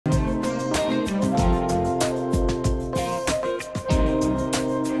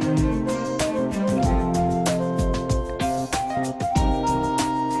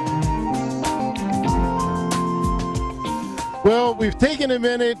Well, we've taken a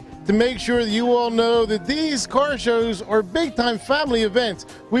minute to make sure that you all know that these car shows are big-time family events.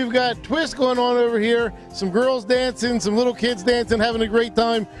 We've got twists going on over here, some girls dancing, some little kids dancing, having a great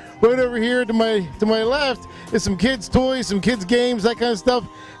time. Right over here to my left is some kids' toys, some kids' games, that kind of stuff.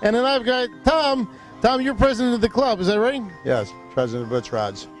 And then I've got Tom. Tom, you're president of the club, is that right? Yes, president of Butch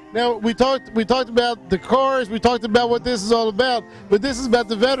Rods. Now, we talked about the cars, we talked about what this is all about, but this is about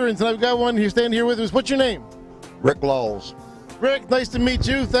the veterans, and I've got one here standing here with us. What's your name? Rick Lowles. Rick, nice to meet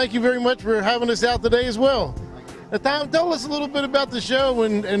you. Thank you very much for having us out today as well. Now, Tom, tell us a little bit about the show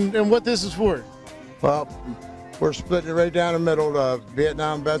and what this is for. Well, we're splitting it right down the middle. The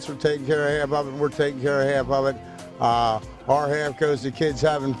Vietnam vets are taking care of half of it, and we're taking care of half of it. Our half goes to kids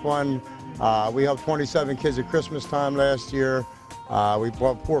having fun. We helped 27 kids at Christmas time last year. We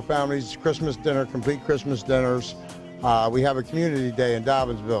brought 4 families Christmas dinner, complete Christmas dinners. We have a community day in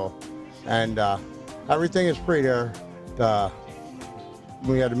Dobbinsville, and everything is free there.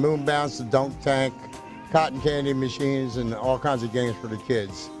 We had the moon bounce, the dunk tank, cotton candy machines, and all kinds of games for the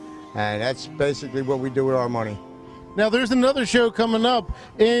kids. And that's basically what we do with our money. Now, there's another show coming up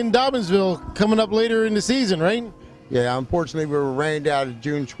in Dobbinsville, coming up later in the season, right? Yeah, unfortunately, we were rained out of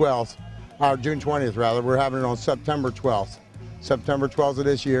June 12th, or June 20th rather. We're having it on September 12th. September 12th of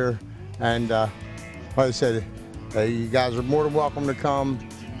this year. And like I said, you guys are more than welcome to come,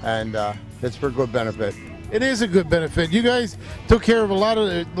 and it's for good benefit. It is a good benefit. You guys took care of a lot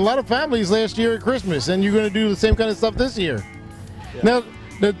of families last year at Christmas, and you're going to do the same kind of stuff this year. Yeah.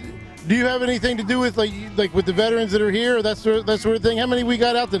 Now, do you have anything to do with like with the veterans that are here, or that sort of thing? How many we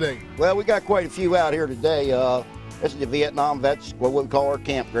got out today? Well, we got quite a few out here today. This is the Vietnam vets, what we call our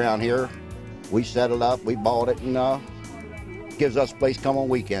campground here. We set it up, we bought it, and gives us a place to come on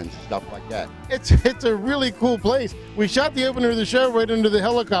weekends and stuff like that. It's a really cool place. We shot the opener of the show right under the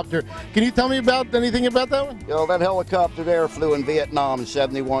helicopter. Can you tell me about anything about that one? You know, that helicopter there flew in Vietnam in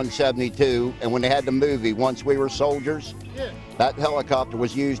 71, 72, and when they had the movie, Once We Were Soldiers, yeah, that helicopter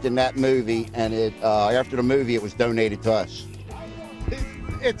was used in that movie, and after the movie, it was donated to us.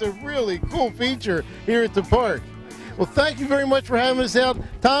 It's a really cool feature here at the park. Well, thank you very much for having us out.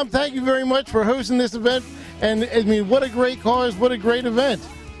 Tom, thank you very much for hosting this event. And I mean, what a great cause, what a great event.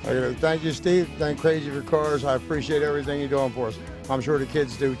 Thank you, Steve. Thank Crazy4Carz. I appreciate everything you're doing for us. I'm sure the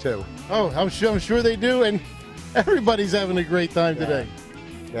kids do too. Oh, I'm sure they do, and everybody's having a great time today.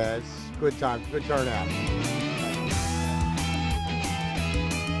 Yeah, it's a good time, good turnout.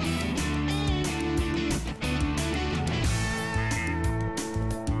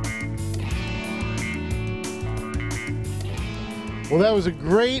 Well, that was a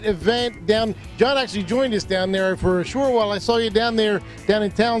great event down. John actually joined us down there for a short while. I saw you down there, down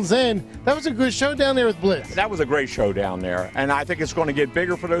in Townsend. That was a good show down there with Blitz. That was a great show down there, and I think it's going to get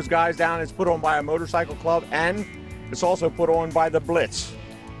bigger for those guys down. It's put on by a motorcycle club, and it's also put on by the Blitz,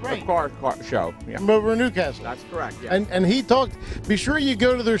 right, the car show. Yeah. From over in Newcastle. That's correct, yeah. And he talked, be sure you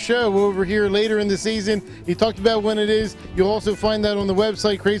go to their show over here later in the season. He talked about when it is. You'll also find that on the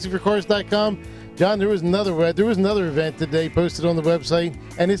website, Crazy4Carz.com. John, there was another event today posted on the website,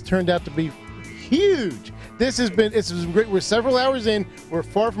 and it's turned out to be huge. It's great. We're several hours in. We're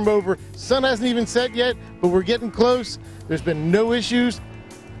far from over. Sun hasn't even set yet, but we're getting close. There's been no issues.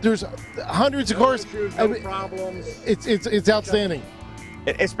 There's hundreds of cars. No problems. It's outstanding.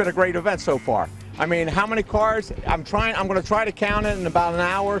 It's been a great event so far. I mean, how many cars? I'm going to try to count it in about an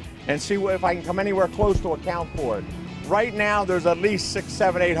hour and see if I can come anywhere close to account for it. Right now, there's at least 600,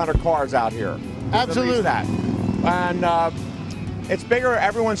 700, 800 cars out here. Absolutely. That. And it's bigger.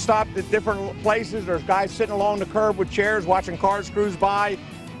 Everyone stopped at different places. There's guys sitting along the curb with chairs watching cars cruise by.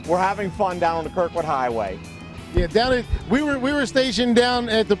 We're having fun down on the Kirkwood Highway. Yeah, we were stationed down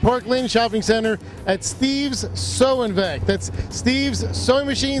at the Park Lane Shopping Center at Steve's Sew and Vac. That's Steve's Sewing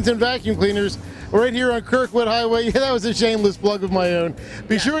Machines and Vacuum Cleaners, right here on Kirkwood Highway. Yeah, that was a shameless plug of my own.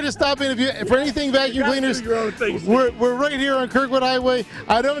 Be sure to stop in for anything vacuum cleaners. We're right here on Kirkwood Highway.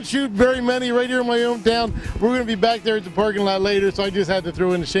 I don't shoot very many right here in my hometown. We're going to be back there at the parking lot later, so I just had to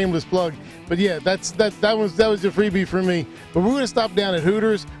throw in a shameless plug. But yeah, that was a freebie for me. But we're going to stop down at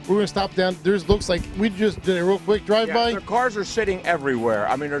Hooters. We're going to stop down. Looks like we just did a real quick drive-by. The cars are sitting everywhere.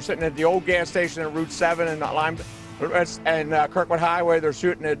 I mean, they're sitting at the old gas station at Route 7 and Kirkwood Highway. They're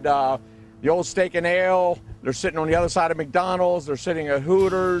shooting at the old Steak and Ale. They're sitting on the other side of McDonald's. They're sitting at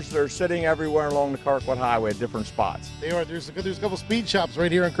Hooters. They're sitting everywhere along the Kirkwood Highway at different spots. They are. There's a couple speed shops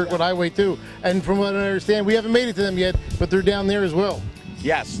right here on Kirkwood Highway too. And from what I understand, we haven't made it to them yet, but they're down there as well.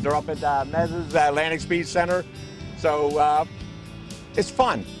 Yes, they're up at Mez's Atlantic Speed Center. So it's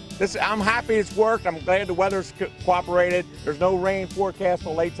fun. I'm happy it's worked. I'm glad the weather's cooperated. There's no rain forecast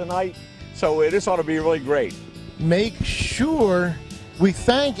till late tonight. So this ought to be really great. make sure we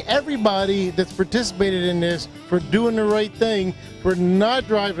thank everybody that's participated in this for doing the right thing, for not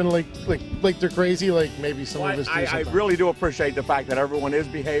driving like they're crazy, like maybe some of us do. I really do appreciate the fact that everyone is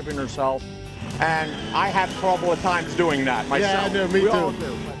behaving themselves, and I have trouble at times doing that myself. Yeah, I know, me we too. All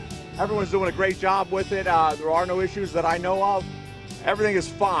do. But everyone's doing a great job with it. There are no issues that I know of. Everything is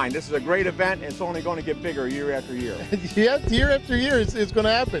fine. This is a great event, and it's only going to get bigger year after year. Yeah, year after year, it's going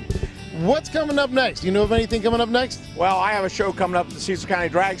to happen. What's coming up next? You know of anything coming up next? Well, I have a show coming up at the Cecil County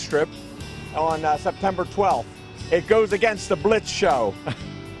Drag Strip on September 12th. It goes against the Blitz show.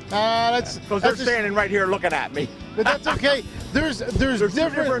 Because they're standing right here looking at me. But that's okay. There's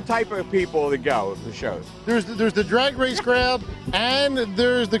different type of people that go to the shows. There's the drag race crowd, and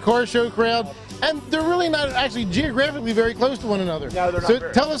there's the car show crowd, and they're really not actually geographically very close to one another. No, they're not. So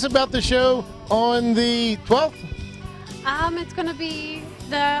very. Tell us about the show on the 12th. It's going to be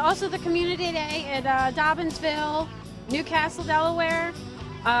also the community day at Dobbinsville, Newcastle, Delaware.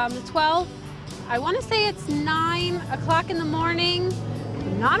 The 12th. I want to say it's 9 o'clock in the morning.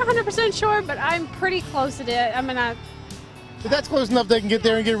 I'm not 100% sure, but I'm pretty close to it. But that's close enough they can get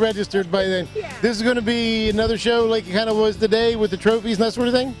there and get registered by then. Yeah. This is going to be another show like it kind of was today with the trophies and that sort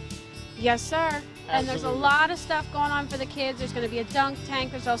of thing? Yes, sir. Absolutely. And there's a lot of stuff going on for the kids. There's going to be a dunk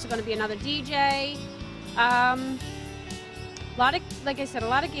tank. There's also going to be another DJ. Like I said, a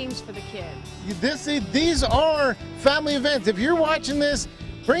lot of games for the kids. These are family events. If you're watching this,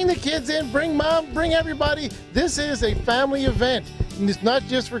 bring the kids in, bring mom, bring everybody. This is a family event. And it's not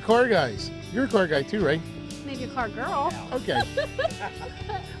just for car guys. You're a car guy too, right? Maybe a car girl. Okay.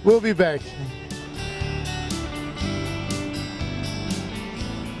 We'll be back.